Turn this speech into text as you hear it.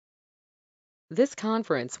This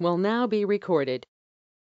conference will now be recorded.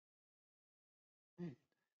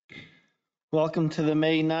 Welcome to the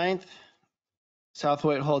May 9th South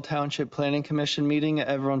Whitehall Township Planning Commission meeting.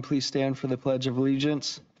 Everyone please stand for the Pledge of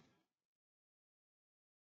Allegiance.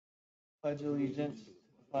 Pledge allegiance to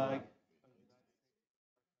the flag of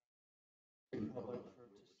the Republic for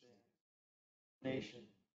the nation,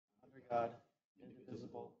 under God,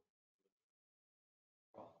 indivisible.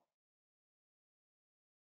 For all.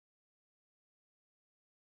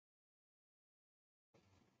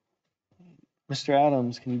 Mr.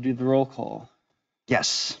 Adams, can you do the roll call?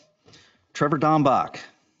 Yes. Trevor Dombach.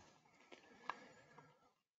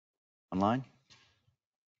 Online?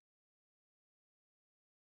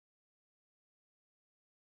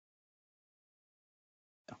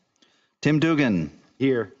 Tim Dugan.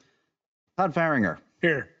 Here. Todd Farringer.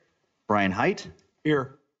 Here. Brian Height.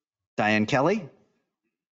 Here. Diane Kelly.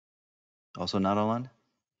 Also not online.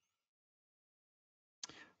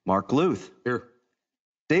 Mark Luth. Here.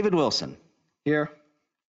 David Wilson. Here.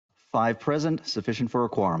 5 present, sufficient for a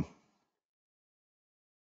quorum.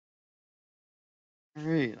 All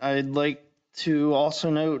right. I'd like to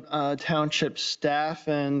also note township staff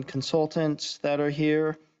and consultants that are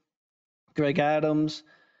here. Greg Adams,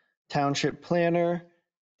 Township Planner,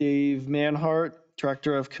 Dave Manhart,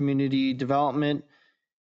 Director of Community Development,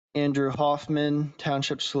 Andrew Hoffman,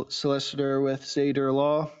 Township Solicitor with Zader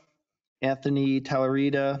Law, Anthony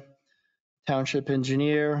Talarita, Township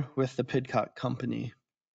Engineer with the Pidcock Company.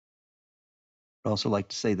 I'd also like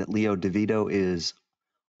to say that Leo DeVito is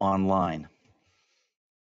online.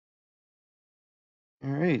 All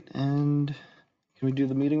right, and can we do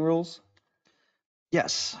the meeting rules?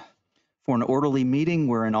 Yes. For an orderly meeting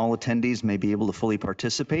wherein all attendees may be able to fully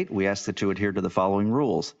participate, we ask that you adhere to the following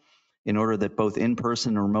rules. In order that both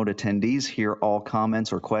in-person and remote attendees hear all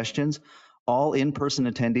comments or questions, all in-person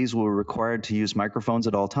attendees will be required to use microphones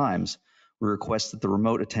at all times. We request that the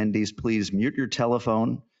remote attendees please mute your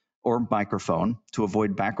telephone or microphone to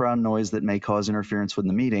avoid background noise that may cause interference with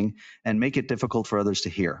the meeting and make it difficult for others to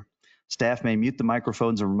hear. Staff may mute the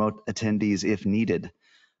microphones of remote attendees if needed.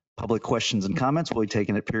 Public questions and comments will be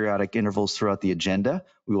taken at periodic intervals throughout the agenda.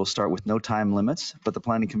 We will start with no time limits, but the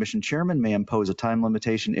Planning Commission Chairman may impose a time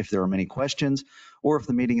limitation if there are many questions or if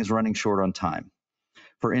the meeting is running short on time.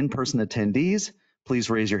 For in-person attendees,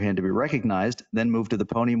 please raise your hand to be recognized, then move to the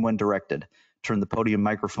podium when directed. Turn the podium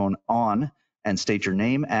microphone on and state your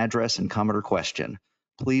name, address, and comment or question.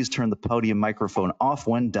 Please turn the podium microphone off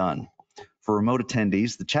when done. For remote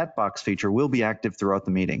attendees, the chat box feature will be active throughout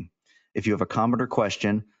the meeting. If you have a comment or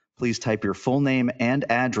question, please type your full name and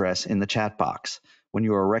address in the chat box. When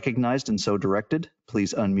you are recognized and so directed,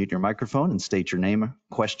 please unmute your microphone and state your name,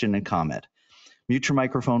 question, and comment. Mute your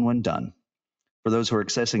microphone when done. For those who are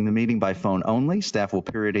accessing the meeting by phone only, staff will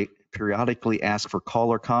periodically ask for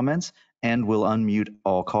caller comments and will unmute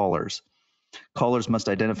all callers. Callers must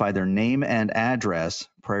identify their name and address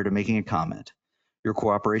prior to making a comment. Your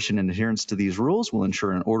cooperation and adherence to these rules will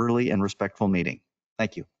ensure an orderly and respectful meeting.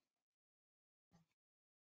 Thank you.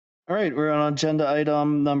 All right, we're on agenda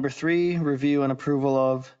item number 3, review and approval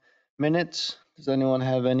of minutes. Does anyone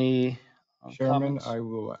have any Chairman, comments? I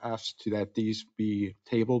will ask that these be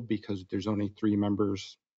tabled because there's only 3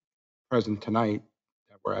 members present tonight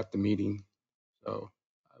that were at the meeting. So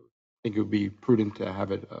I think it would be prudent to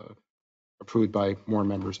have it approved by more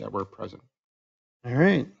members that were present. All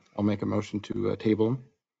right, I'll make a motion to table them.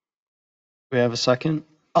 we have a second.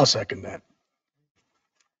 I'll second that.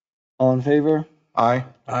 All in favor? Aye.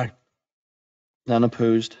 Aye. None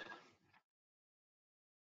opposed.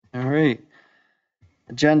 All right.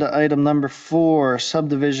 Agenda item number 4,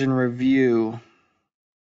 subdivision review.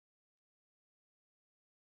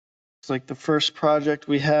 It's like the first project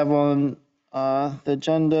we have on the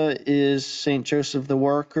agenda is St. Joseph the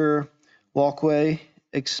Worker walkway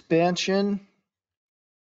expansion.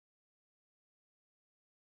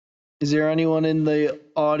 Is there anyone in the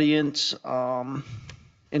audience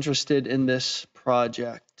interested in this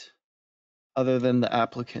project other than the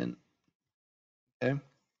applicant? Okay.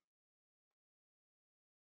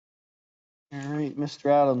 All right,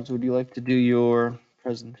 Mr. Adams, would you like to do your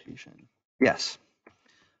presentation? Yes.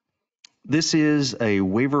 This is a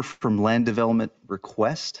waiver from land development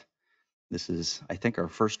request. This is, I think, our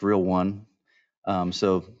first real one.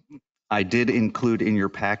 So I did include in your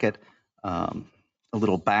packet a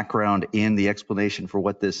little background in the explanation for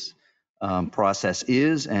what this process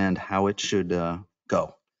is and how it should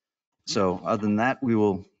go. So other than that, we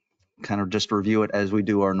will kind of just review it as we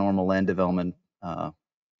do our normal land development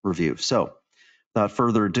review. So without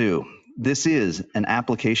further ado, this is an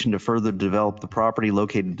application to further develop the property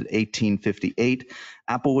located at 1858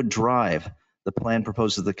 Applewood Drive. The plan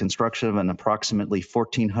proposes the construction of an approximately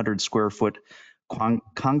 1,400 square foot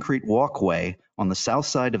concrete walkway on the south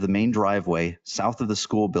side of the main driveway, south of the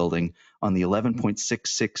school building, on the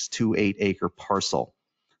 11.6628 acre parcel.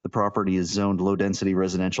 The property is zoned low density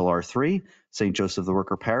residential R3. St. Joseph the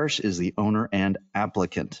Worker Parish is the owner and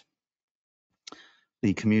applicant.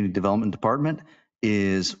 The Community Development Department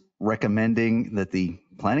is recommending that the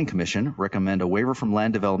Planning Commission recommend a waiver from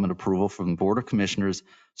land development approval from the Board of Commissioners,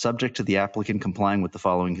 subject to the applicant complying with the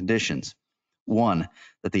following conditions. One,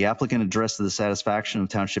 that the applicant address to the satisfaction of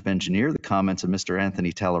Township Engineer the comments of Mr.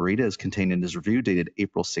 Anthony Talarita as contained in his review dated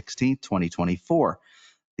April 16, 2024.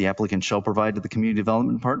 The applicant shall provide to the Community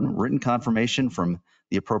Development Department written confirmation from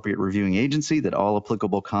the appropriate reviewing agency that all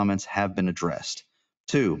applicable comments have been addressed.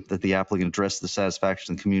 Two, that the applicant address the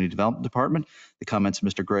satisfaction of the Community Development Department the comments of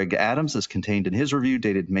Mr. Greg Adams as contained in his review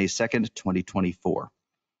dated May 2nd, 2024.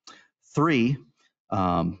 Three,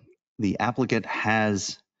 the applicant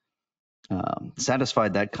has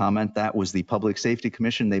satisfied that comment. That was the Public Safety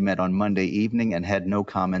Commission. They met on Monday evening and had no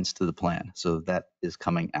comments to the plan. So that is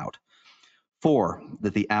coming out. Four,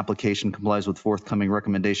 that the application complies with forthcoming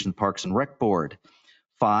recommendation of the Parks and Rec Board.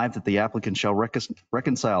 Five, that the applicant shall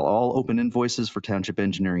reconcile all open invoices for township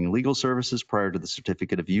engineering and legal services prior to the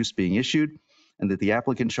certificate of use being issued, and that the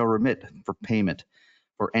applicant shall remit for payment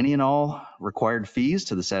for any and all required fees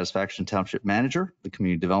to the satisfaction township manager, the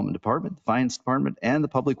Community Development Department, the Finance Department, and the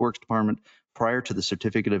Public Works Department prior to the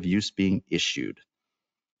certificate of use being issued.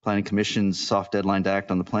 Planning Commission's soft deadline to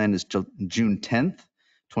act on the plan is June 10th,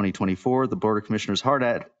 2024. The Board of Commissioners'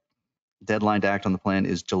 hard deadline to act on the plan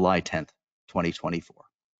is July 10th, 2024.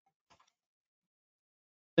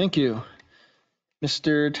 Thank you.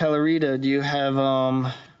 Mr. Talarita, do you have,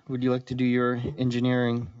 would you like to do your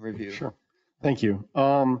engineering review? Sure. Thank you.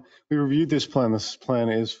 We reviewed this plan. This plan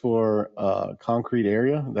is for a concrete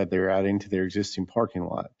area that they're adding to their existing parking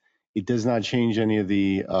lot. It does not change any of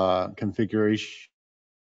the configuration.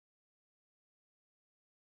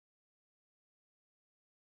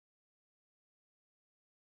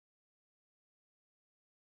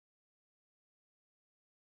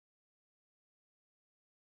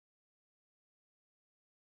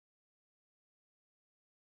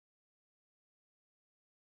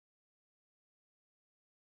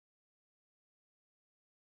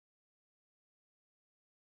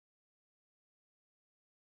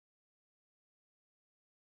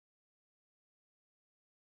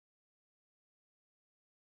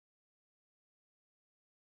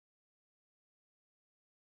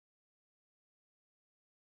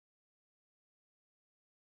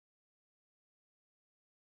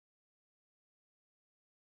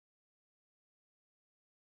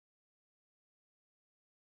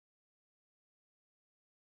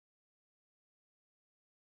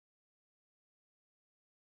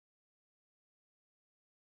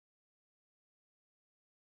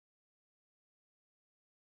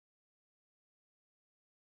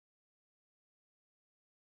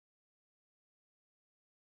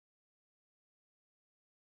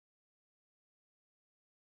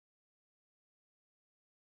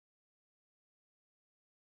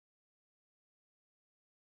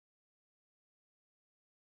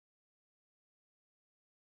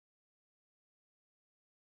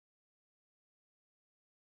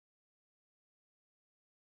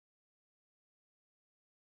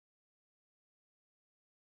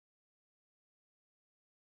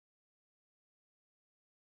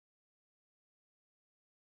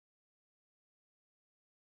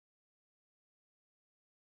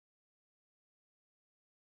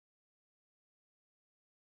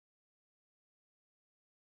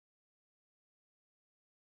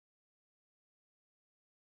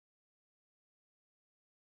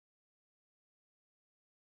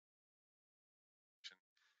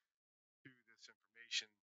 To this information,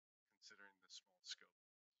 considering the small scope.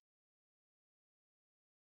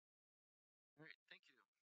 All right, thank you.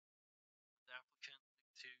 The applicant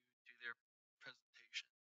to do their presentation.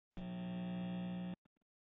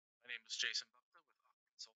 My name is Jason Buckler with Opt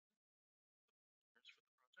Consulting for the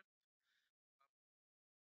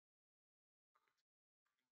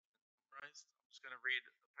project. I'm just going to read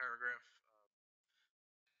a paragraph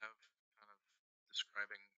of kind of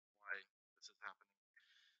describing why this is happening.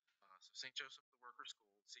 So St. Joseph the Worker School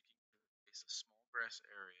is seeking to replace a small grass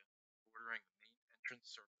area bordering the main entrance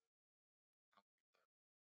circle.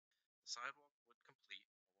 The sidewalk would complete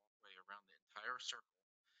a walkway around the entire circle,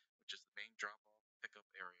 which is the main drop-off pickup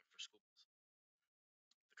area for school buses.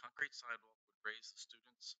 The concrete sidewalk would raise the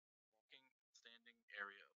students' walking and standing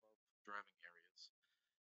area above driving areas,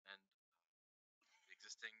 and the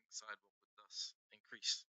existing sidewalk would thus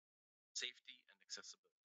increase safety and accessibility.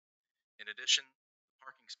 In addition, the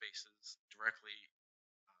parking spaces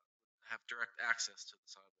have direct access to the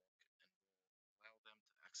sidewalk and will allow them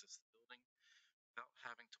to access the building without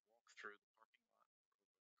having to walk through the parking lot or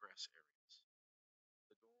open grass areas.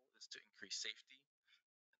 The goal is to increase safety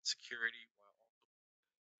and security while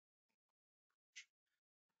also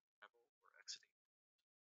travel or exiting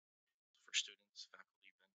for students,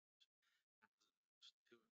 faculty, vendors, and visitors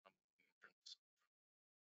to and from the entrance.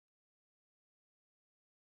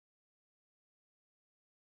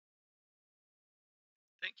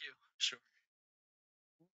 Thank you. Sure.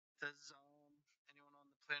 Does anyone on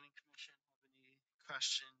the planning commission have any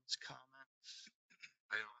questions, comments?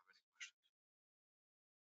 I don't have any questions.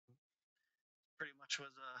 Pretty much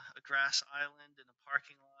was a grass island in a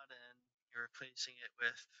parking lot, and you're replacing it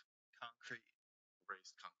with concrete.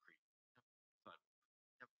 Raised concrete.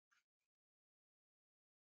 Yep.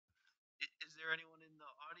 Is there anyone in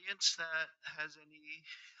the audience that has any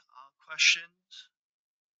questions?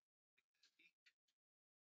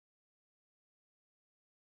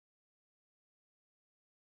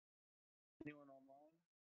 Anyone online?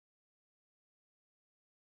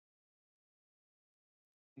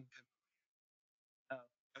 Okay. Oh,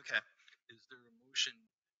 okay. Is there a motion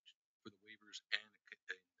for the waivers and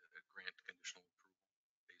a grant conditional approval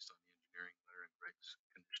based on the engineering letter and regs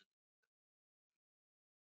conditions?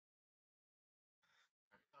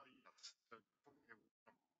 Yes. So, okay,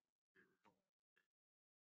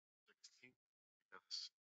 16, yes,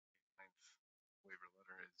 9th waiver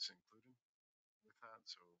letter is included with that,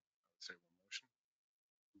 so I would say one motion.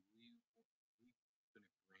 We going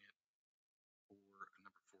to grant for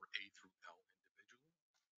number 4A through L individually,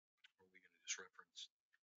 or are we going to just reference?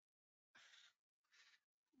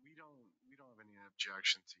 We don't have any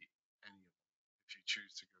objection to any of them. If you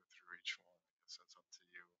choose to go through each one, I guess that's up to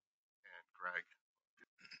you and Greg.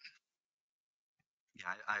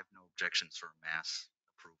 Yeah, I have no objections for mass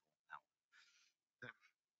approval now.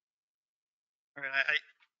 All right.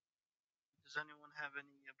 Does anyone have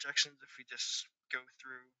any objections if we just go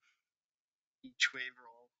through each waiver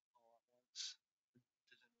all at once?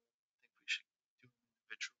 Does anyone think we should do them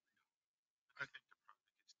individually? I think the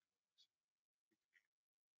project is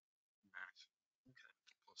mass. Okay.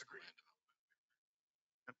 Plus the land development.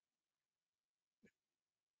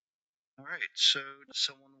 All right. So does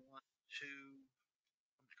someone want to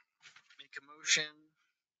make a motion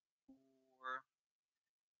for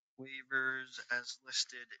waivers as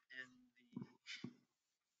listed in the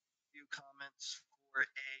view comments for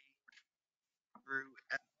A through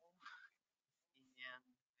L and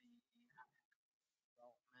the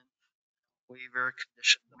development waiver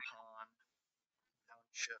conditioned upon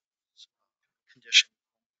Township's condition 1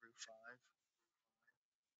 through 5?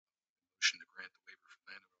 Motion to grant the waiver for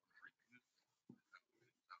land development review.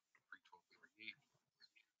 31238.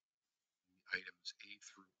 Items A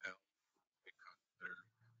through L. Letter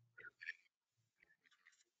A.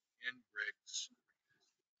 And regs.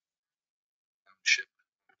 Township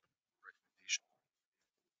recommendation.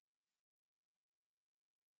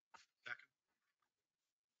 Second.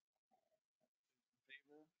 In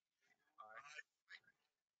favor? Aye.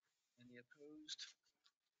 Any opposed?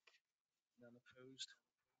 None opposed?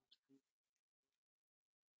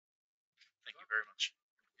 Thank you very much.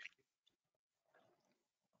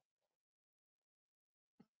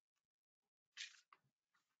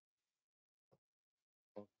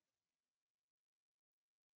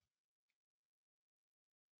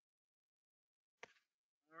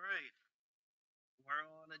 All right. We're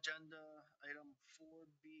on agenda item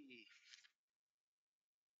 4B.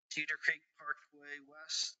 Cedar Creek Parkway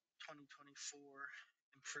West 2024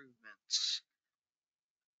 improvements.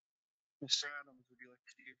 Mr. Adams, would you like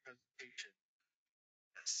to do your presentation?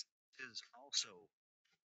 Yes, it is also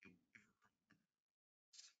a waiver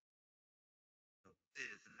from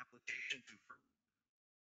it is an application to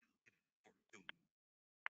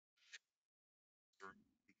for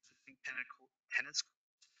existing tennis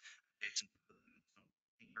courts adjacent to the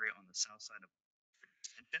area on the south side of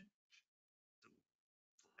extension, so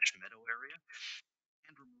meadow area,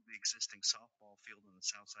 and remove the existing softball field on the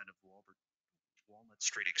south side of Walnut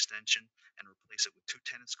Street extension and replace it with 2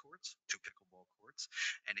 tennis courts, 2 pickleball courts,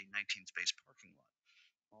 and a 19-space parking lot,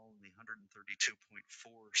 all in the 132.4644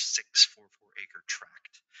 acre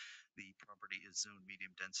tract. The property is zoned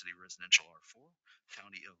medium density residential R4.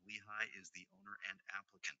 County of Lehigh is the owner and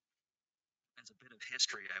applicant. As a bit of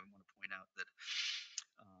history, I want to point out that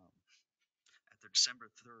at their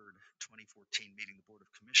December 3rd, 2014 meeting, the Board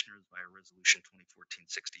of Commissioners via Resolution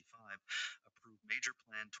 2014-65 approved Major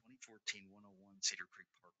Plan 2014-101 Cedar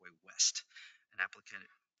Creek Parkway West, an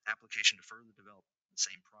application to further develop the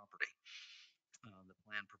same property. The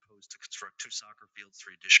plan proposed to construct 2 soccer fields,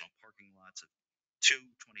 3 additional parking lots of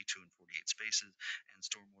 22 and 48 spaces, and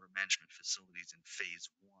stormwater management facilities in phase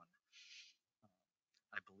 1.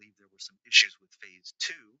 I believe there were some issues with phase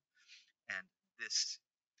 2, and this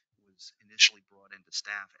was initially brought into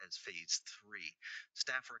staff as phase 3.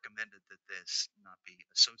 Staff recommended that this not be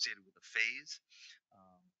associated with a phase,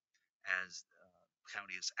 as the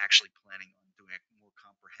county is actually planning on doing a more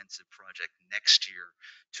comprehensive project next year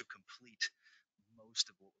to complete most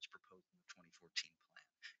of what was proposed in the 2014 plan,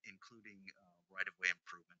 including right-of-way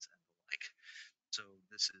improvements and the like. So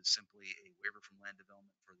this is simply a waiver from land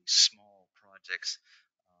development for these small projects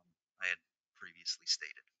I had previously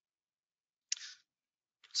stated.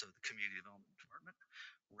 So the Community Development Department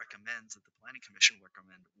recommends that the Planning Commission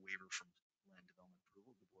recommend waiver from land development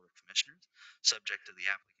approval to the Board of Commissioners, subject to the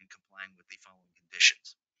applicant complying with the following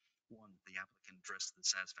conditions. 1, the applicant addressed to the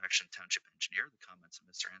satisfaction of Township engineer the comments of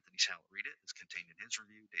Mr. Anthony Salarita as contained in his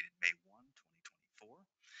review dated May 1, 2024.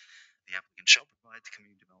 The applicant shall provide the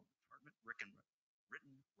Community Development Department written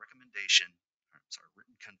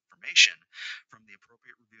confirmation from the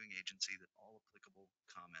appropriate reviewing agency that all applicable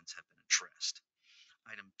comments have been addressed.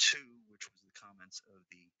 Item 2, which was the comments of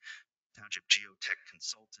the Township Geotech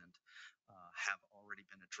consultant, have already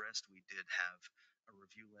been addressed. We did have a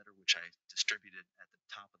review letter, which I distributed at the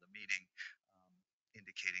top of the meeting,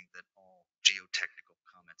 indicating that all geotechnical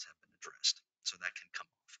comments have been addressed. So that can come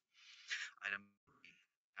off. Item 3,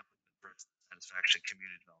 applicant addressed the satisfaction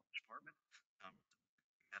Community Development Department.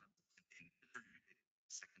 Adams contained the review dated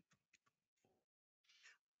 2nd, 2024.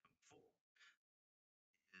 Item 4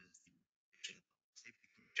 is the Safety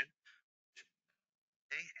Commission,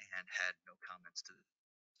 and had no comments to this.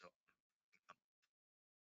 So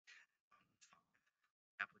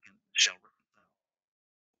applicant shall reconcile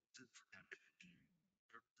for township engineering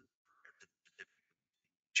purposes prior to the certificate being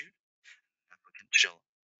issued. Applicant shall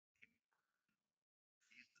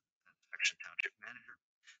fees to the satisfaction township manager,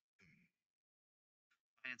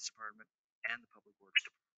 finance department, and the public works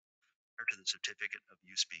department prior to the certificate of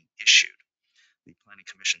use being issued. The Planning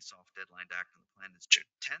Commission's soft deadline to act on the plan is June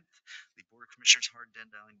 10th. The Board of Commissioners' hard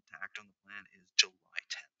deadline to act on the plan is July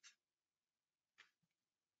 10th.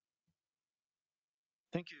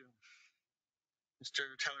 Thank you. Mr.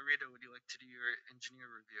 Talarito, would you like to do your engineer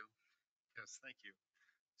review? Yes, thank you.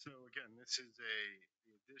 So again, this is the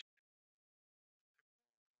addition of driveways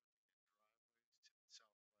to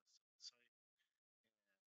the southwest of the site.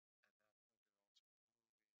 And at that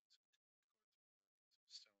point, they're also removing some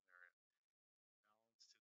stone area. Balance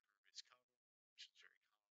to the impervious cover, which is very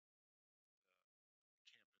common with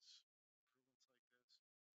campus improvements like this. And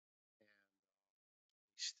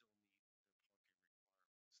we still meet their parking requirements throughout the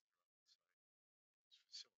site in these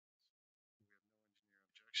facilities. We have no engineer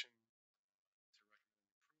objection to recommend approval.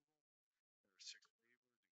 There are 6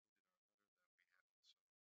 waivers included in our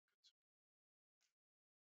letter that we have. So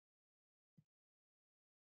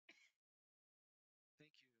good. Thank you.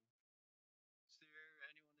 Is there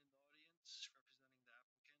anyone in the audience representing the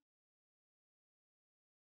applicant?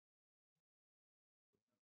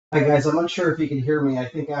 Hi guys, I'm unsure if you can hear me. I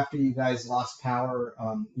think after you guys lost power,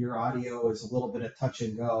 your audio is a little bit of touch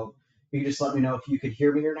and go. You can just let me know if you could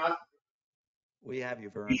hear me or not. We have you,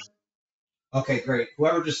 Vern. Okay, great.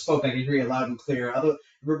 Whoever just spoke, I can hear you loud and clear.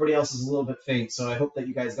 Everybody else is a little bit faint, so I hope that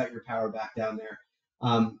you guys got your power back down there.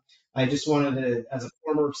 I just wanted to, as a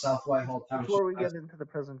former South Whitehall Township. Before we get into the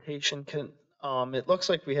presentation, it looks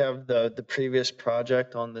like we have the previous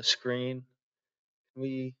project on the screen. Can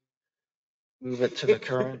we move it to the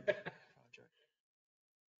current project?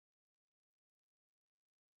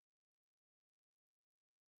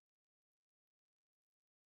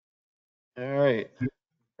 All right.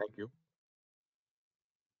 Thank you.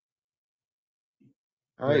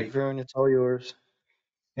 All right, Great. Vern, it's all yours.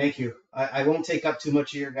 Thank you. I won't take up too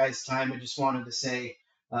much of your guys' time. I just wanted to say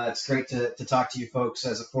it's great to talk to you folks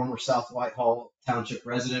as a former South Whitehall Township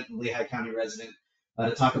resident, Lehigh County resident,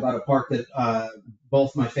 to talk about a park that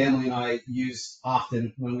both my family and I used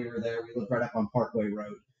often when we were there. We lived right up on Parkway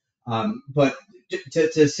Road. But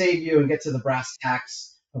to save you and get to the brass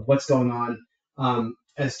tacks of what's going on,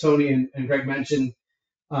 as Tony and Greg mentioned,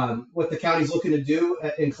 what the county's looking to do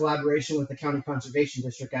in collaboration with the County Conservation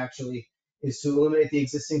District actually is to eliminate the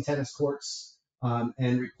existing tennis courts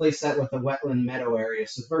and replace that with a wetland meadow area.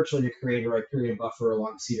 So virtually to create a riparian buffer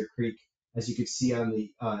along Cedar Creek, as you can see on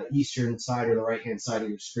the eastern side or the right-hand side of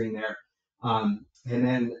your screen there. And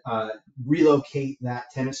then relocate that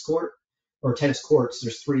tennis court or tennis courts,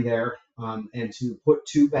 there's 3 there, and to put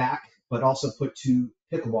 2 back, but also put 2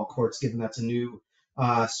 pickleball courts, given that's a new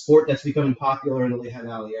sport that's becoming popular in the Lehigh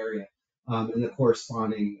Valley area, in the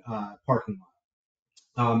corresponding parking lot.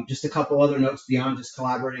 Just a couple other notes beyond just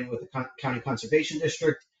collaborating with the County Conservation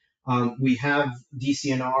District. We have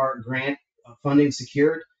DCNR grant funding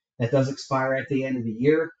secured that does expire at the end of the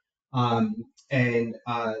year. And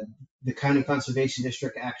the County Conservation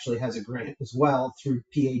District actually has a grant as well through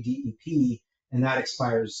PADEP, and that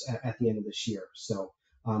expires at the end of this year. So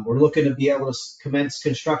we're looking to be able to commence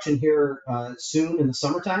construction here soon in the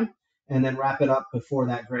summertime, and then wrap it up before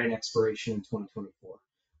that grant expiration in 2024.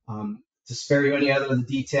 To spare you any other of the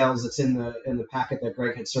details that's in the packet that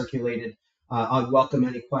Greg had circulated, I'd welcome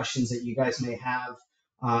any questions that you guys may have,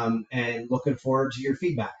 and looking forward to your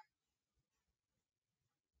feedback.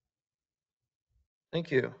 Thank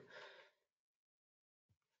you.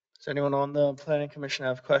 Does anyone on the Planning Commission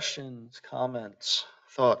have questions, comments,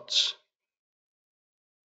 thoughts?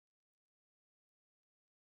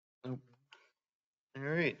 Nope. All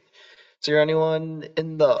right. Is there anyone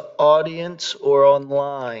in the audience or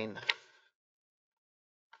online?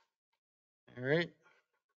 All right.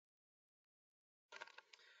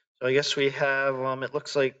 So I guess we have, it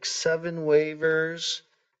looks like 7 waivers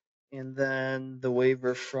and then the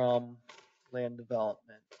waiver from land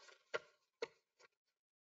development.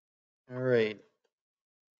 All right.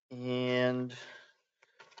 And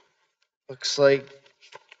looks like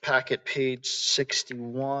packet page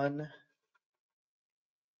 61,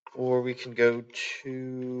 or we can go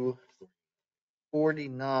to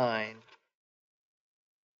 49.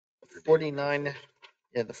 49,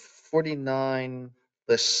 yeah, the 49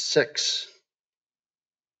 lists 6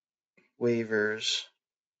 waivers.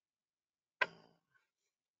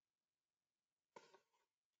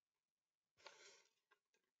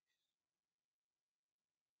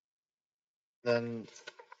 Then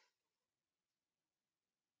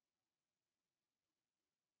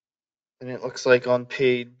it looks like on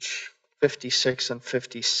page 56 and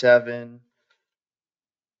 57,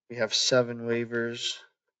 we have 7 waivers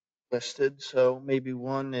listed. So maybe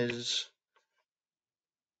one is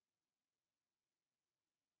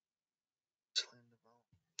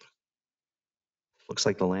Looks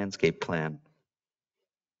like the landscape plan.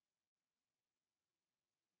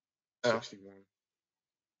 Oh. 61.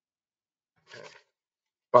 Okay.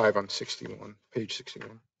 5 on 61, page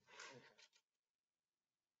 61.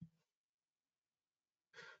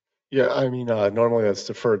 Yeah, I mean, normally that's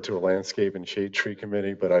deferred to a landscape and shade tree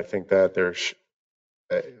committee, but I think that there's,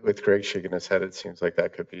 with Greg shaking his head, it seems like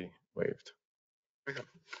that could be waived.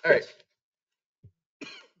 All right.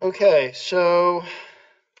 Okay, so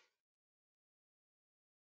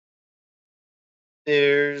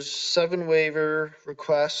there's 7 waiver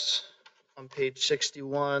requests on page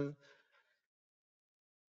 61.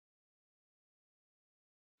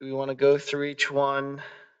 Do we want to go through each one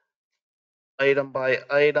item by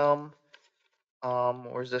item?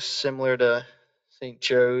 Or is this similar to St.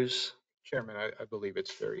 Joe's? Chairman, I believe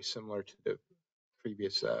it's very similar to the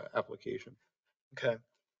previous application. Okay,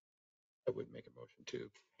 I would make a motion to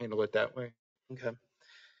handle it that way. okay.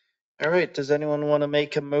 All right, does anyone want to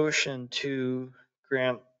make a motion to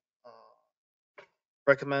grant,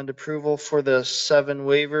 recommend approval for the 7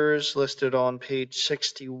 waivers listed on page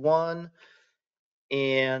 61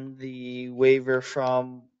 and the waiver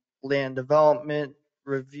from land development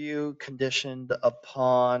review conditioned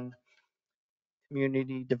upon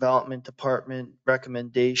Community Development Department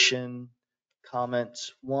recommendation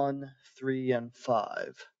comments 1, 3, and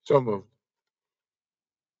 5? So moved.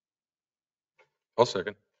 I'll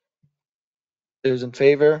second. Those in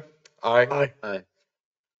favor? Aye. Aye.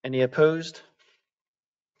 Any opposed?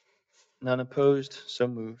 None opposed, so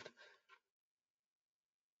moved.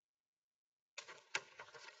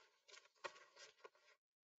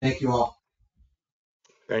 Thank you all.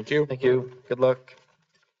 Thank you. Thank you, good luck.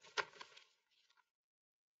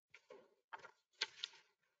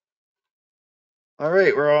 All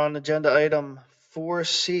right, we're on agenda item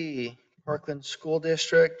 4C, Parkland School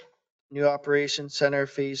District, New Operations Center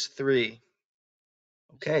Phase 3.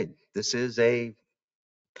 Okay, this is a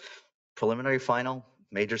preliminary final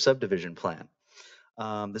major subdivision plan.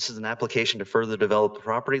 This is an application to further develop the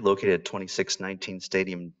property located at 2619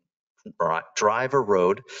 Stadium Driver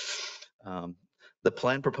Road. The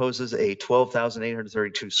plan proposes a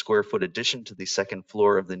 12,832 square foot addition to the second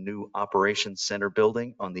floor of the new Operations Center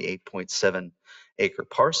building on the 8.7 acre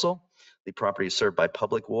parcel. The property is served by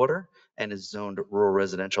public water and is zoned rural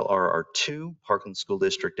residential RR2. Parkland School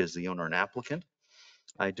District is the owner and applicant.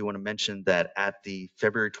 I do want to mention that at the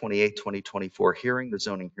February 28, 2024 hearing, the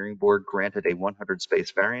zoning hearing board granted a 100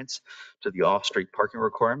 space variance to the off-street parking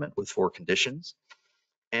requirement with 4 conditions.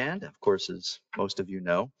 And of course, as most of you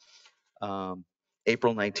know,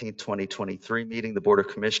 April 19, 2023 meeting, the Board of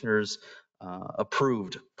Commissioners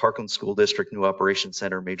approved Parkland School District New Operations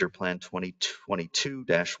Center Major Plan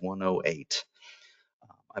 2022-108.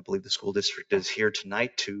 I believe the school district is here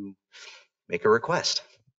tonight to make a request.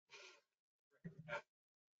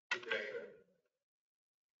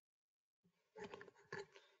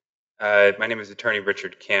 My name is Attorney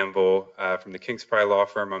Richard Campbell from the Kings Pry Law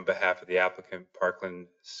Firm on behalf of the applicant Parkland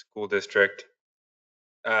School District.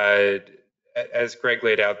 As Greg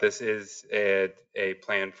laid out, this is a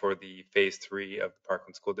plan for the Phase 3 of the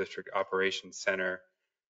Parkland School District Operations Center.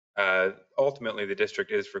 Ultimately, the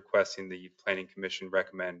district is requesting the Planning Commission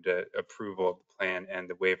recommend approval of the plan and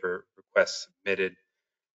the waiver requests submitted.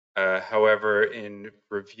 However, in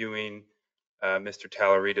reviewing Mr.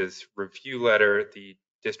 Talarita's review letter, the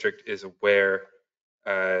district is aware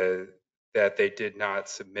that they did not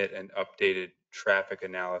submit an updated traffic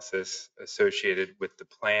analysis associated with the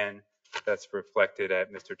plan. That's reflected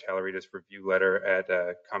at Mr. Talarita's review letter at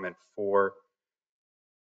comment 4.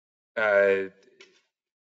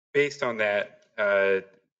 Based on that, the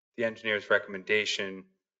engineer's recommendation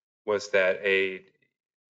was that a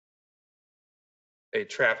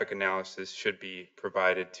traffic analysis should be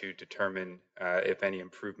provided to determine if any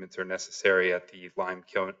improvements are necessary at the Lime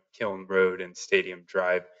Kiln Road and Stadium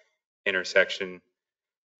Drive intersection.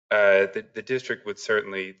 The district would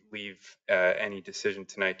certainly leave any decision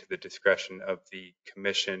tonight to the discretion of the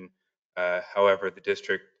commission. However, the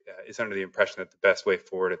district is under the impression that the best way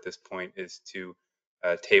forward at this point is to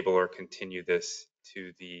table or continue this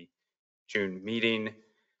to the June meeting.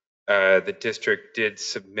 The district did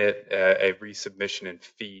submit a resubmission and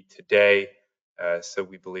fee today, so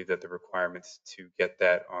we believe that the requirements to get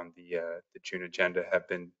that on the June agenda have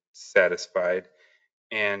been satisfied.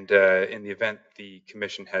 And in the event the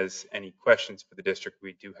commission has any questions for the district,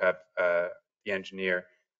 we do have the engineer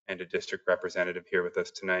and a district representative here with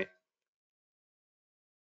us tonight.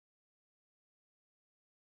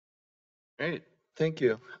 Great, thank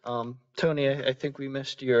you. Tony, I think we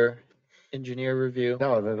missed your engineer review.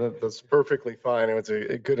 No, that's perfectly fine. It was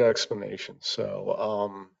a good explanation.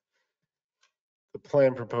 So the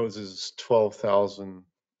plan proposes 12,000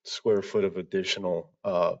 square foot of additional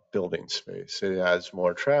building space. It adds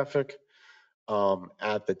more traffic.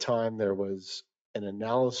 At the time, there was an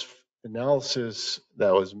analysis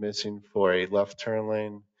that was missing for a left turn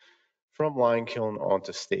lane from Line Kiln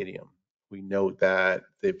onto Stadium. We note that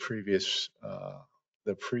the previous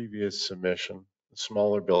submission, the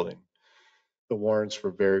smaller building, the warrants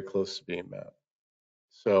were very close to being met.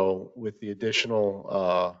 So with the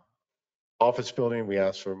additional office building, we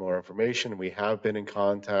asked for more information. We have been in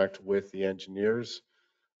contact with the engineers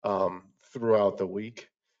throughout the week.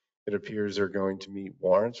 It appears they're going to meet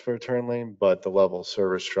warrants for a turn lane, but the level of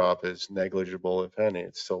service drop is negligible, if any.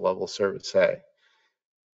 It's still level service A.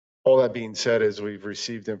 All that being said is we've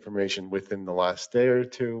received information within the last day or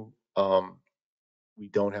two. We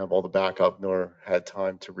don't have all the backup nor had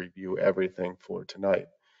time to review everything for tonight.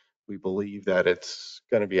 We believe that it's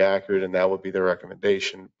going to be accurate and that would be the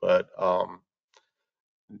recommendation, but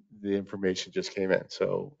the information just came in.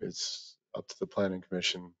 So it's up to the Planning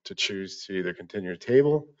Commission to choose to either continue to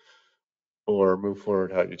table or move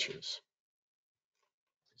forward how you choose.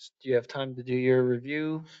 Do you have time to do your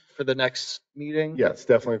review for the next meeting? Yes,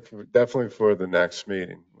 definitely for the next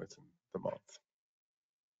meeting within the month.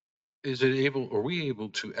 Are we able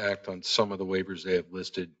to act on some of the waivers they have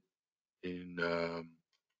listed in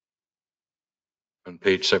on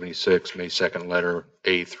page 76, May 2nd letter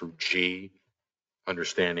A through G,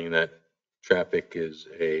 understanding that traffic is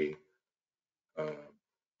a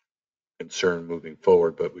concern moving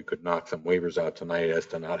forward, but we could knock some waivers out tonight as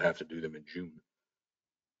to not have to do them in June?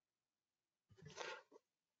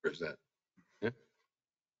 Or is that? Yeah.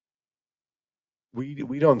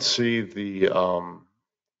 We don't see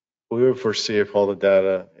we would foresee if all the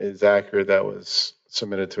data is accurate that was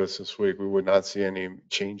submitted to us this week, we would not see any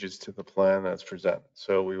changes to the plan that's presented.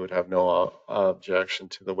 So we would have no objection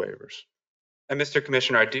to the waivers. And Mr.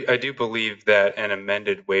 Commissioner, I do believe that an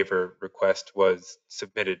amended waiver request was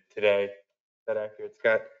submitted today. Is that accurate,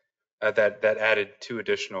 Scott? That added 2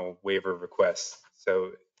 additional waiver requests.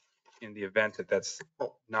 So in the event that that's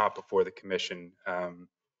not before the commission,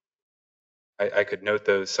 I could note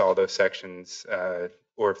all those sections,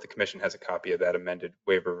 or if the commission has a copy of that amended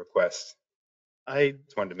waiver request. I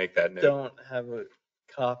just wanted to make that note. don't have a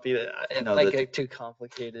copy. It might get too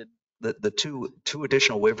complicated. The two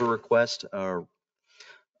additional waiver requests are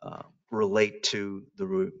relate to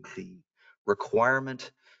the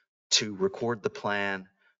requirement to record the plan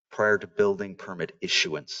prior to building permit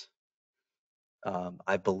issuance.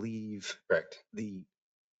 I believe Correct. The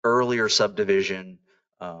earlier subdivision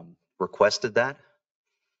requested that.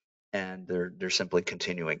 and they're simply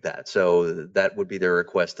continuing that. So that would be their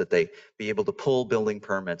request, that they be able to pull building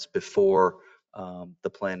permits before the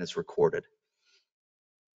plan is recorded.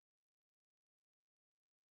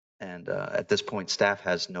 And at this point, staff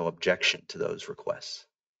has no objection to those requests.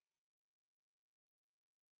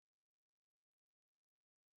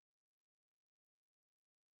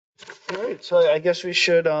 All right, so I guess we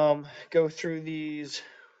should go through these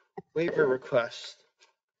waiver requests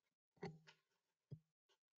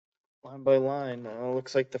line by line.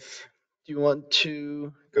 Looks like do you want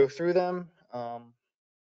to go through them?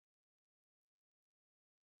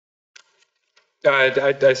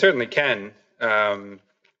 I certainly can.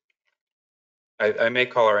 I may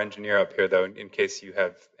call our engineer up here, though, in case you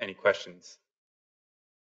have any questions.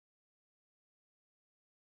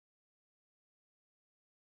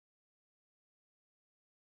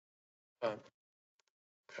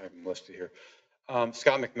 I'm listed here.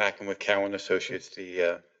 Scott McMacken with Cowan Associates,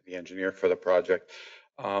 the engineer for the project.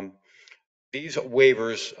 These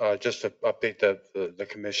waivers, just to update the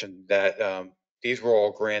commission, that these were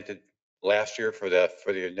all granted last year for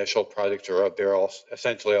the initial projects, or they're all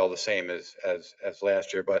essentially all the same as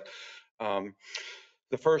last year. But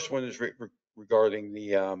the first one is regarding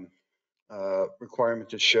the requirement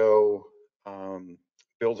to show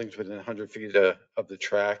buildings within 100 feet of the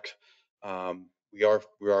track. We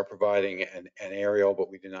are providing an aerial,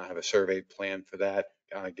 but we do not have a surveyed plan for that,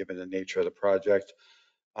 given the nature of the project.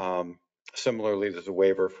 Similarly, there's a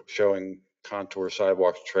waiver showing contour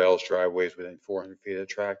sidewalks, trails, driveways within 400 feet of the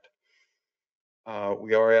track.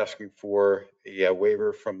 We are asking for a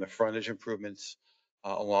waiver from the frontage improvements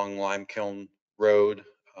along Lime Kiln Road.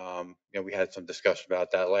 We had some discussion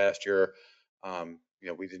about that last year.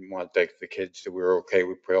 We didn't want the kids we were okay.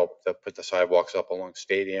 We put the sidewalks up along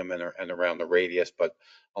Stadium and around the radius, but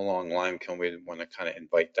along Lime Kiln, we didn't want to kind of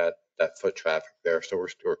invite that foot traffic there. So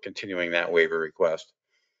we're continuing that waiver request.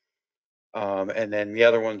 And then the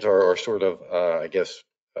other ones are sort of,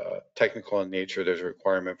 technical in nature. There's a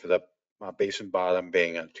requirement for the basin bottom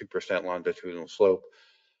being a 2% longitudinal slope.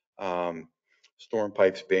 Storm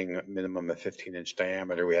pipes being a minimum of 15-inch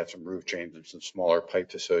diameter. We have some roof drains and some smaller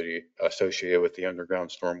pipes associated with the underground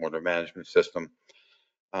stormwater management system.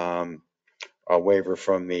 A waiver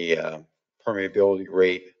from the permeability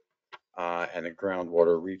rate and the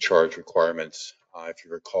groundwater recharge requirements. If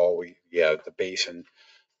you recall, the basin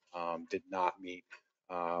did not meet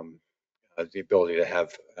the ability to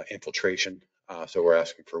have infiltration. So we're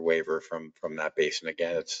asking for waiver from that basin.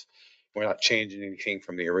 Again, we're not changing anything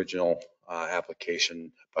from the original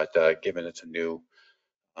application, but given it's a new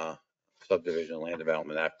subdivision land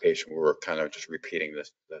development application, we're kind of just repeating the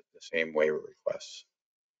same waiver requests.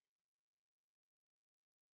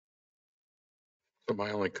 So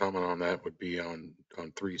my only comment on that would be on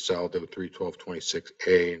 3 Saldo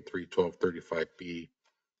 31226A and 31235B,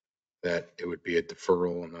 that it would be a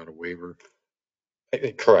deferral and not a waiver.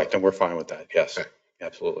 Correct, and we're fine with that. Yes, okay.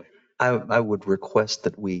 Absolutely. I would request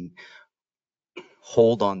that we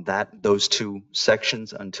hold on those two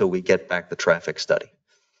sections until we get back the traffic study.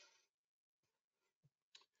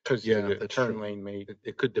 Because the turn true. lane may.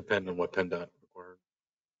 It could depend on what PennDOT requires.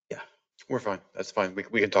 Yeah, We're fine. That's fine.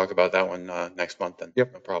 We can talk about that one next month then.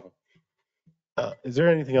 Yep. No problem. Is there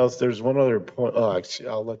anything else? There's one other point. Actually,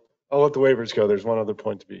 I'll let the waivers go. There's one other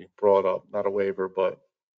point to be brought up. Not a waiver, but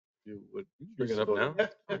you would Bring it up now.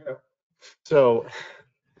 Yeah. So,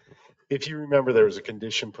 if you remember, there was a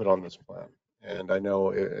condition put on this plan, and I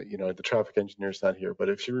know the traffic engineer's not here, but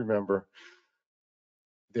if you remember,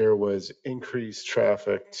 there was increased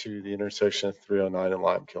traffic to the intersection of 309 and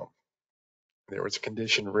Lime Kiln. There was a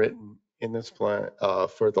condition written in this plan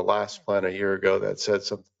for the last plan a year ago that said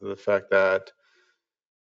something to the fact that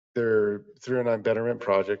there are 309 betterment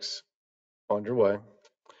projects underway.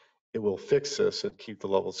 It will fix this and keep the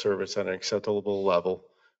level of service at an acceptable level.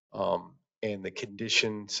 And the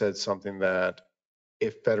condition said something that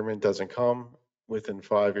if betterment doesn't come within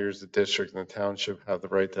 5 years, the district and the township have the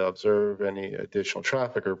right to observe any additional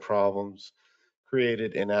traffic or problems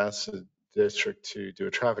created and ask the district to do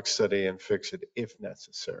a traffic study and fix it if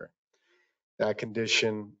necessary. That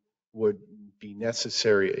condition would be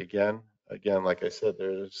necessary again. Again, like I said,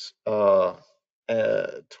 there's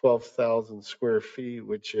 12,000 square feet,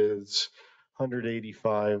 which is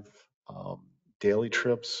 185 daily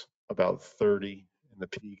trips, about 30 in the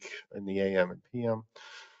peak in the AM and PM.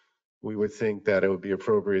 We would think that it would be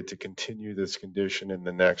appropriate to continue this condition in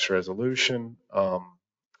the next resolution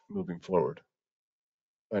moving forward.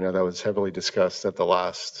 I know that was heavily discussed at the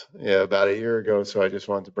last, about a year ago, so I just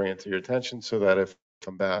wanted to bring it to your attention so that if you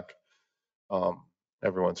come back,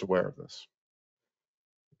 everyone's aware of this.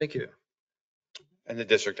 Thank you. And the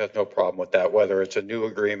district has no problem with that, whether it's a new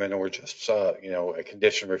agreement or just, a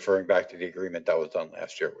condition referring back to the agreement that was done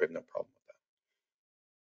last year. We have no problem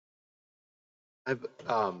with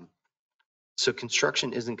So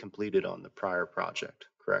construction isn't completed on the prior project,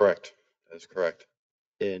 correct? that. Correct. That's correct.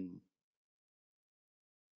 And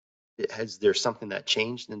has there something that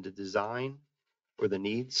changed in the design or the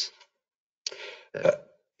needs?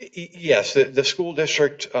 Yes, the school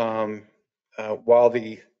district, while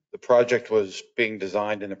the project was being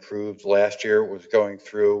designed and approved last year, was going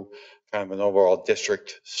through kind of an overall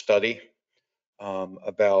district study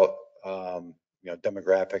about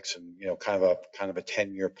demographics and kind of a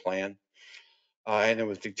 10-year plan, and it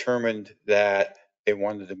was determined that they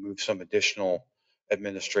wanted to move some additional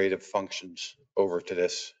administrative functions over to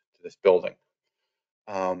this building.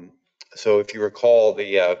 So if you recall,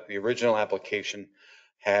 the original application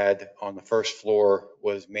had on the first floor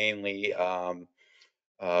was mainly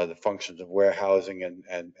the functions of warehousing and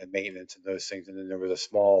maintenance and those things. And then there was a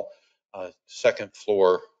small second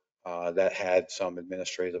floor that had some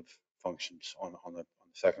administrative functions on the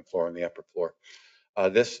second floor and the upper floor.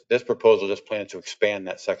 This proposal just plans to expand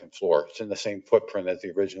that second floor. It's in the same footprint as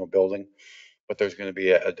the original building, but there's going to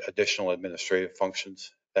be additional administrative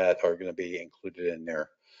functions that are going to be included in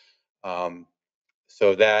there.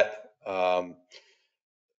 So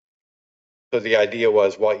the idea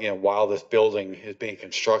was, while this building is being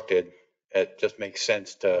constructed, it just makes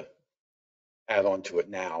sense to add on to it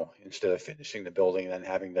now instead of finishing the building and then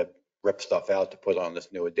having to rip stuff out to put on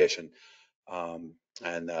this new addition.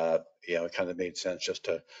 It kind of made sense just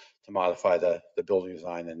to modify the building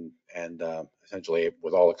design and essentially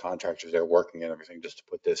with all the contractors there working and everything, just to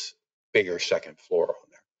put this bigger second floor on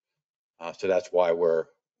there. So that's why we're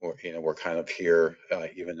kind of here,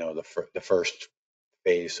 even though the first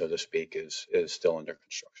phase, so to speak, is still under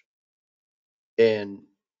construction. And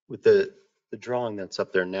with the drawing that's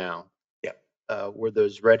up there now, where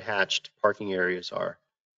those red hatched parking areas are,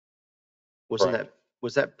 was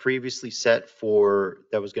that previously set for,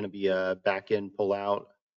 that was going to be a back end pull out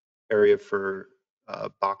area for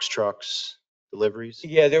box trucks deliveries?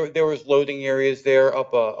 Yeah, there was loading areas there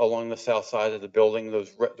up along the south side of the building.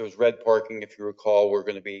 Those red parking, if you recall, were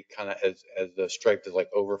going to be kind of as the striped as like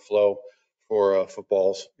overflow for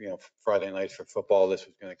footballs. Friday nights for football. This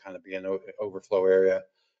was going to kind of be an overflow area.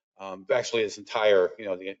 Actually, this entire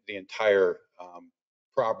the entire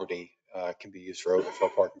property can be used for overflow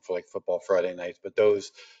parking for like football Friday nights. But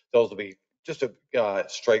those will be just a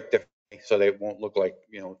striped differently, so they won't look like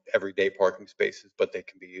everyday parking spaces, but they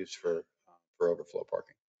can be used for overflow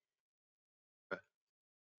parking.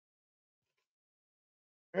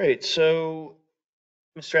 All right, so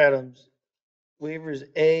Mr. Adams, waivers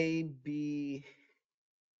A, B,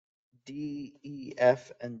 D, E,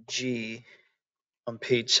 F, and G on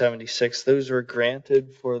page 76, those were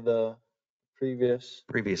granted for the previous?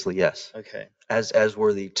 Previously, yes. Okay. As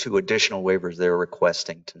were the two additional waivers they're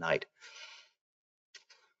requesting tonight.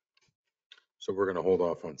 So we're going to hold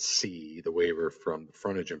off on C, the waiver from the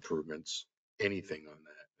frontage improvements, anything on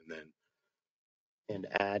that, and then And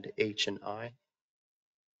add H and I?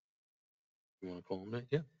 you want to call them that?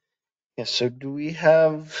 Yeah. Yeah, so do we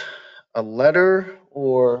have a letter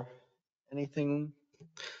or anything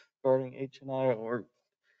regarding H and I, or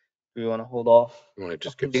do we want to hold off? You want to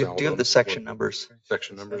just give Do you have the section Saldo numbers?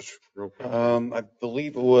 section numbers real quick? I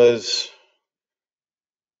believe it was.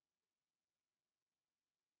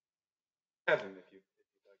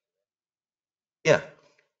 Yeah.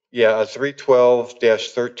 Yeah,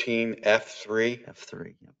 312-13 F3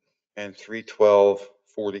 F3. Yep. and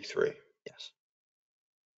 312-43. Yes.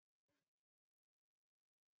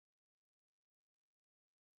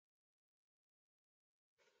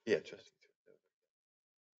 Yeah, just.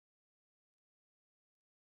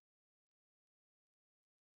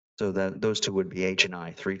 So those two would be H and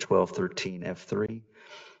I, 31213 F3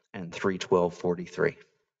 and 31243.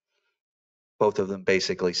 Both of them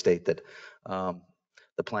basically state that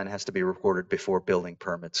the plan has to be recorded before building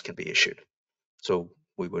permits can be issued. So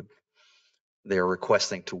they're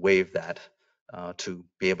requesting to waive that to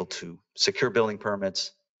be able to secure building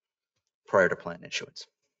permits prior to plan issuance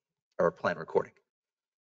or plan recording.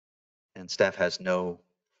 And staff has no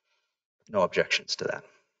objections to that.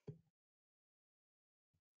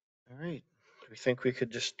 All right. Do we think we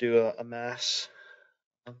could just do a mass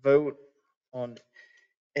vote on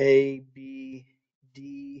A, B,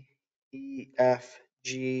 D, E, F,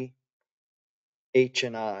 G, H,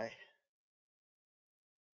 and I?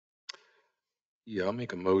 Yeah, I'll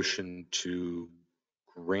make a motion to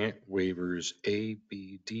grant waivers A,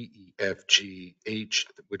 B, D, E, F, G, H,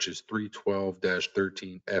 which is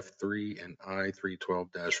 312-13 F3 and I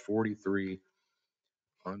 312-43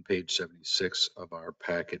 on page 76 of our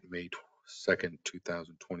packet, May 2nd,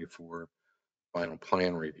 2024 final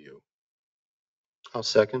plan review. I'll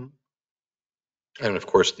second. And of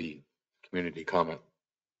course, the community comment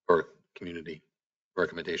or community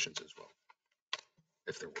recommendations as well,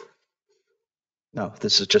 if there were. No,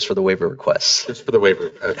 this is just for the waiver requests. Just for the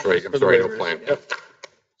waiver. That's right. I'm sorry, no waivers. plan. Yep.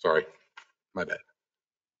 Sorry, my bad.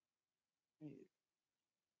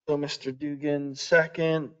 So Mr. Dugan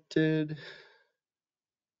seconded.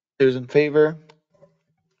 Those in favor?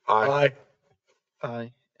 Aye.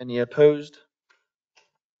 Aye. Any opposed?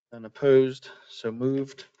 None opposed, so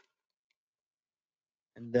moved.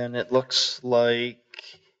 And then it looks like,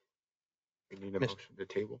 We need a Mis- motion to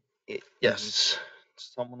table. yes,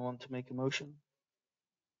 someone want to make a motion?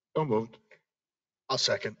 So moved. I'll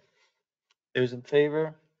second. Those in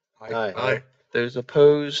favor? Aye. Those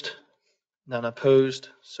opposed? None opposed,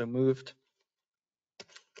 so moved.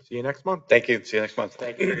 See you next month. Thank you. See you next month.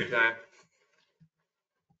 Thank you for your time.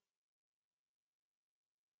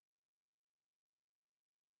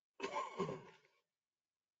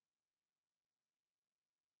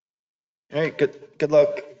 All right, good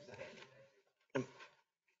luck. All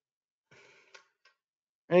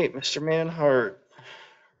right, Mr. Manhart,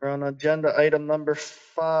 we're on agenda item number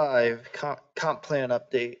 5, comp plan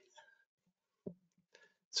update.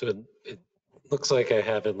 So it looks like I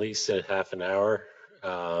have at least a half an hour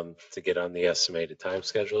to get on the estimated time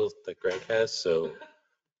schedule that Greg has. So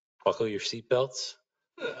buckle your seatbelts.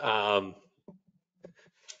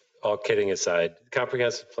 All kidding aside,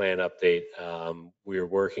 comprehensive plan update. We are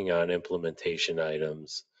working on implementation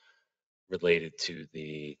items related to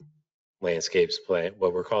the landscapes plan,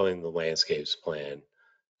 what we're calling the landscapes plan.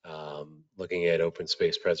 Looking at open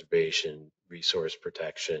space preservation, resource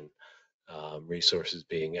protection, resources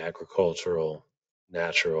being agricultural,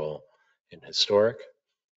 natural, and historic.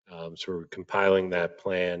 So we're compiling that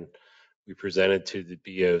plan. We presented to the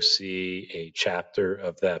BOC a chapter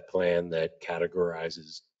of that plan that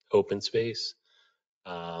categorizes open space.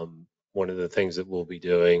 One of the things that we'll be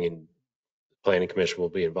doing, and the Planning Commission will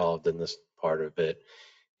be involved in this part of it,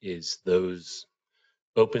 is those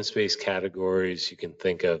open space categories you can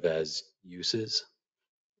think of as uses.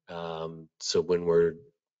 So when we're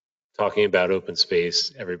talking about open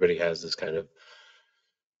space, everybody has this kind of,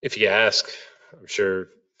 if you ask, I'm sure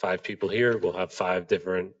 5 people here will have 5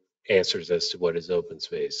 different answers as to what is open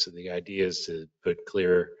space. So the idea is to put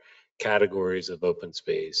clear categories of open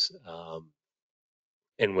space.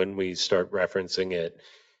 And when we start referencing it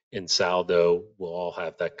in Saldo, we'll all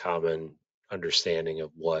have that common understanding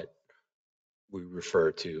of what we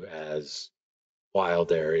refer to as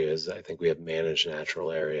wild areas. I think we have managed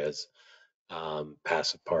natural areas,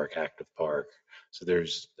 passive park, active park. So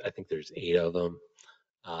I think there's 8 of them.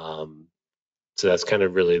 So that's kind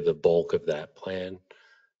of really the bulk of that plan.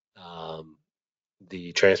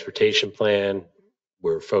 The transportation plan,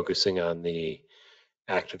 we're focusing on the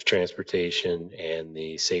active transportation and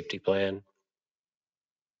the safety plan.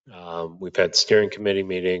 We've had steering committee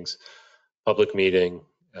meetings, public meeting.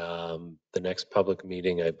 The next public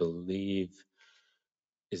meeting, I believe,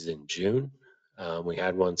 is in June. We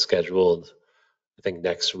had one scheduled, I think,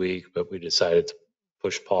 next week, but we decided to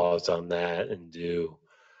push pause on that and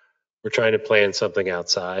we're trying to plan something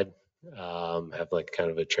outside, have like kind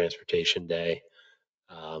of a transportation day,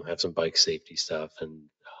 have some bike safety stuff and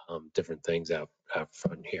different things out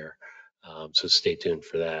front here. So stay tuned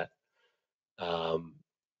for that.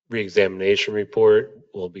 Reexamination report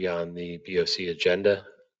will be on the BOC agenda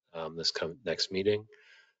this next meeting.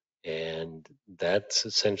 And that's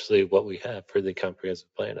essentially what we have for the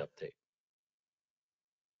comprehensive plan update.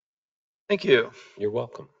 Thank you. You're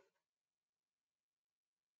welcome.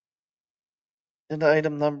 And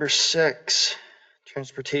item number 6,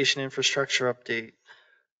 transportation infrastructure update.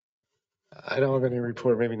 I don't have any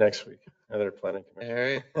report, maybe next week, another planning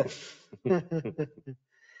commission. All right.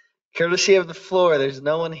 Courtesy of the floor, there's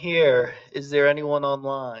no one here. Is there anyone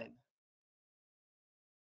online?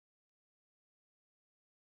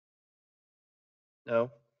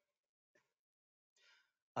 No?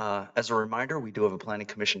 As a reminder, we do have a planning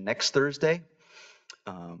commission next Thursday.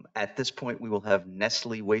 At this point, we will have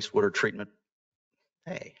Nestle wastewater treatment.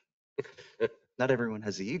 Hey, not everyone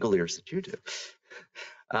has the eagle ears that you do.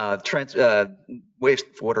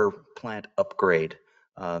 Wastewater plant upgrade.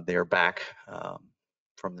 They are back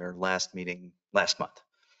from their last meeting last month.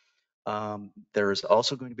 There is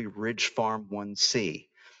also going to be Ridge Farm 1C.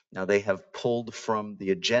 Now they have pulled from the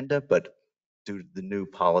agenda, but due to the new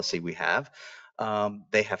policy we have,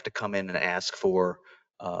 they have to come in and ask for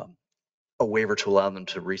a waiver to allow them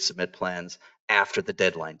to resubmit plans after the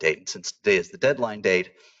deadline date. And since today is the deadline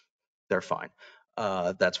date, they're fine.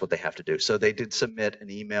 that's what they have to do. So they did submit an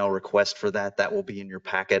email request for that. That will be in your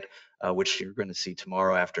packet, which you're going to see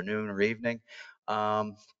tomorrow afternoon or evening.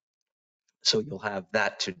 So you'll have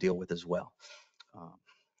that to deal with as well.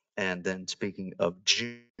 And then speaking of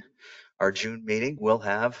June, our June meeting will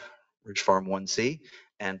have Ridge Farm 1C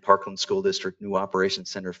and Parkland School District New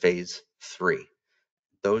Operations Center Phase 3.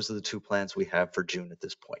 Those are the two plans we have for June at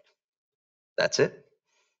this point. That's it.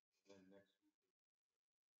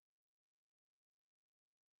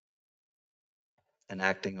 And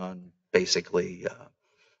acting on basically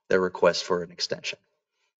their request for an extension.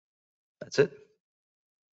 That's it.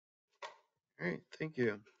 All right, thank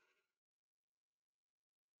you.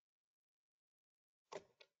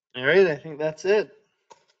 All right, I think that's it.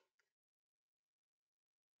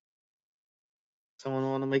 Someone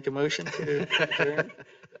want to make a motion to adjourn?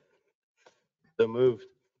 So moved.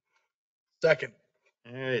 Second.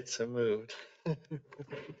 All right, so moved.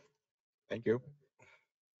 Thank you.